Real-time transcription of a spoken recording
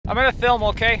I'm gonna film,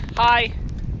 okay? Hi.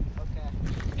 Okay.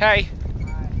 Hey.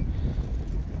 Hi.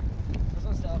 This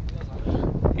one's still up.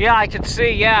 Yeah, I can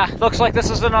see, yeah. Looks like this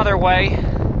is another way.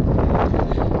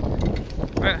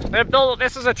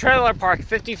 This is a trailer park,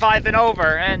 55 and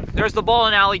over, and there's the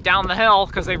bowling alley down the hill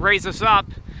because they raised this up.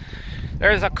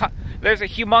 There's a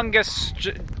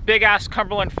humongous, big-ass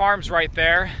Cumberland Farms right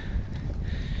there.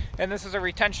 And this is a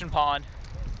retention pond.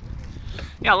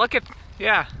 Yeah, look at,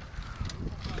 yeah.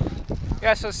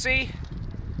 Yeah, so see?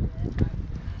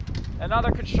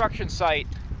 Another construction site.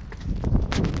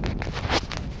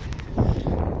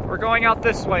 We're going out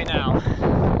this way now.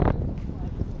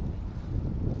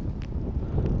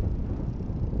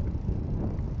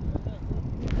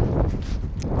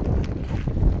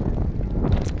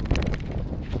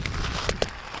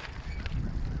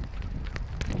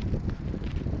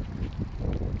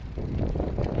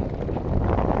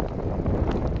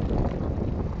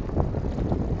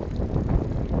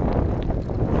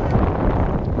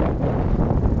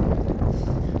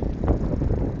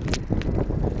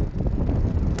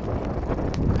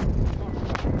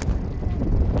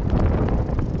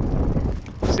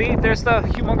 See, there's the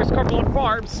humongous Cumberland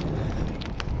Farms.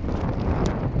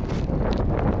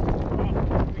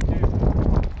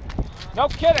 No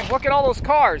kidding, look at all those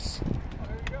cars.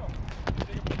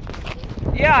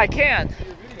 Yeah, I can.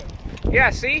 Yeah,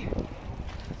 see?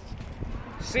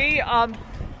 See, don't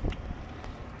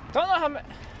know how many,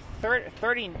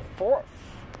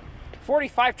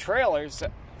 45 trailers.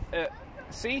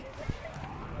 See?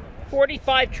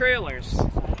 45 trailers.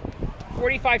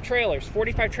 45 trailers,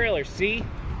 45 trailers, see?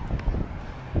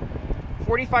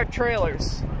 45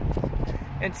 trailers.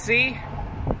 And see?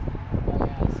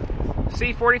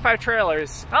 See, 45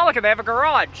 trailers. Oh, look, they have a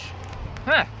garage.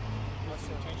 Huh.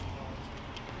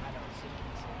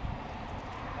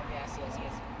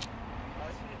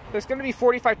 There's going to be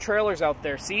 45 trailers out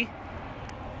there, see?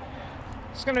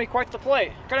 It's going to be quite the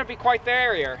place. It's going to be quite the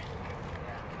area.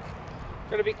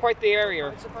 Going to be quite the area.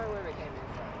 What's the part where we came in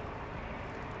from?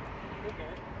 Okay.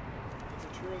 It's a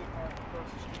trailer park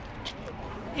across the street.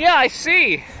 Yeah, I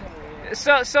see.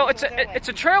 So it's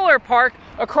a trailer park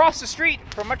across the street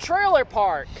from a trailer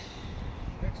park.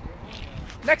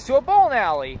 Next to a bowling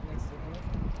alley.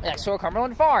 Next to a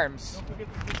Cumberland Farms.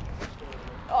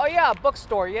 Oh yeah,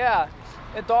 bookstore, yeah.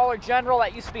 A Dollar General,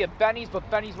 that used to be a Benny's,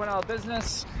 but Benny's went out of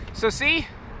business. So see?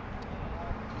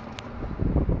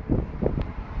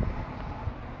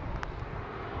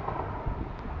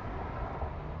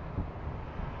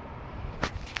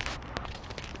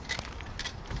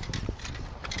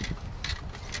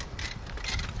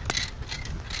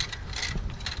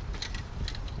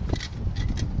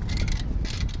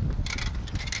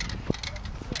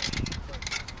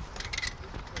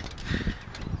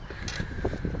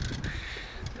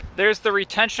 There's the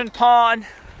retention pond.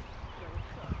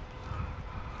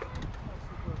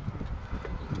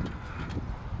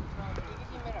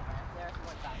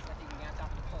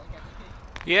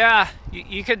 Yeah,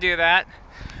 you could do that.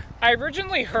 I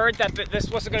originally heard that this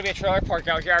wasn't going to be a trailer park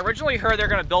out here. I originally heard they're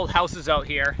going to build houses out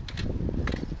here.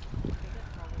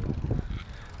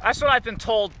 That's what I've been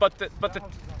told, but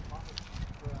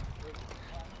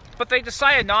they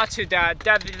decided not to, Dad.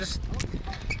 Dad,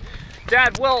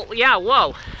 well, yeah,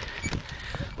 whoa.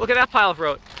 Look at that pile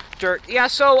of dirt. Yeah,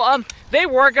 so, they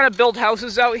were going to build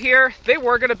houses out here. This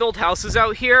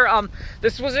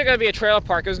wasn't going to be a trailer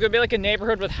park. It was going to be like a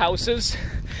neighborhood with houses.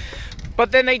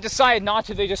 But then they decided not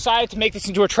to. They decided to make this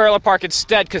into a trailer park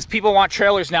instead because people want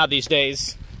trailers now these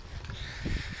days.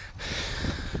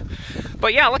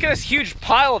 But yeah, look at this huge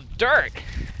pile of dirt.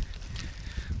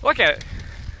 Look at it.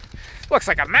 Looks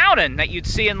like a mountain that you'd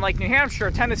see in like New Hampshire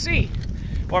or Tennessee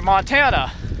or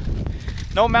Montana.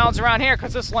 No mountains around here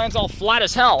because this land's all flat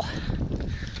as hell.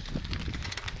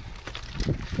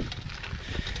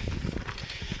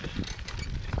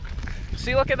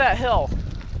 See, look at that hill.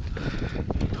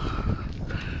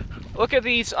 Look at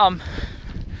these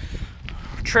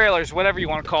trailers, whatever you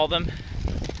want to call them.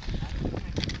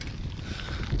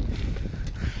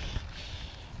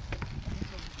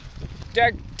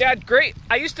 Dad, great.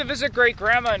 I used to visit great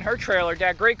grandma in her trailer.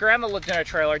 Dad, great grandma lived in a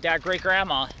trailer. Dad, great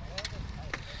grandma.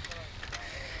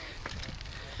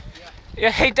 Yeah,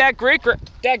 hey, Dad,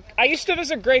 Dad, I used to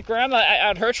visit great grandma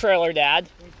at her trailer, Dad.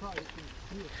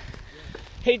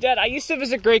 Hey, Dad, I used to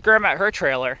visit great grandma at her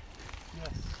trailer.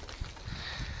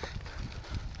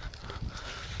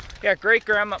 Yeah,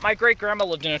 my great grandma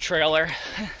lived in a trailer.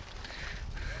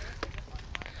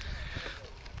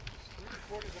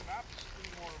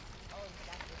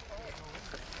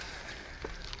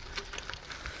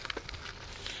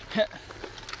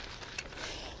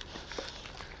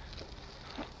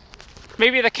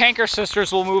 Maybe the Kanker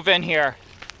sisters will move in here.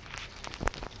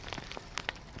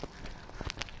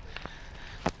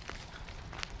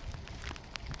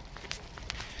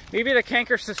 Maybe the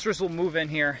Kanker sisters will move in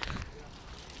here.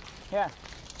 Yeah,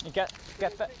 you get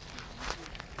that.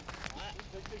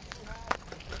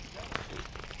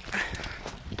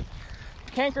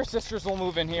 Kanker sisters will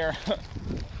move in here.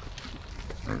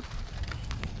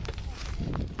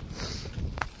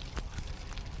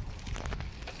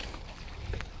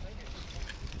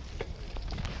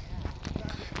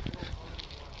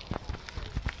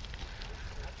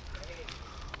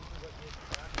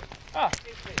 Oh.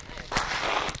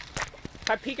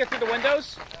 Can I peek it through the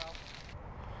windows?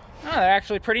 Oh, they're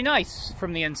actually pretty nice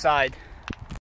from the inside.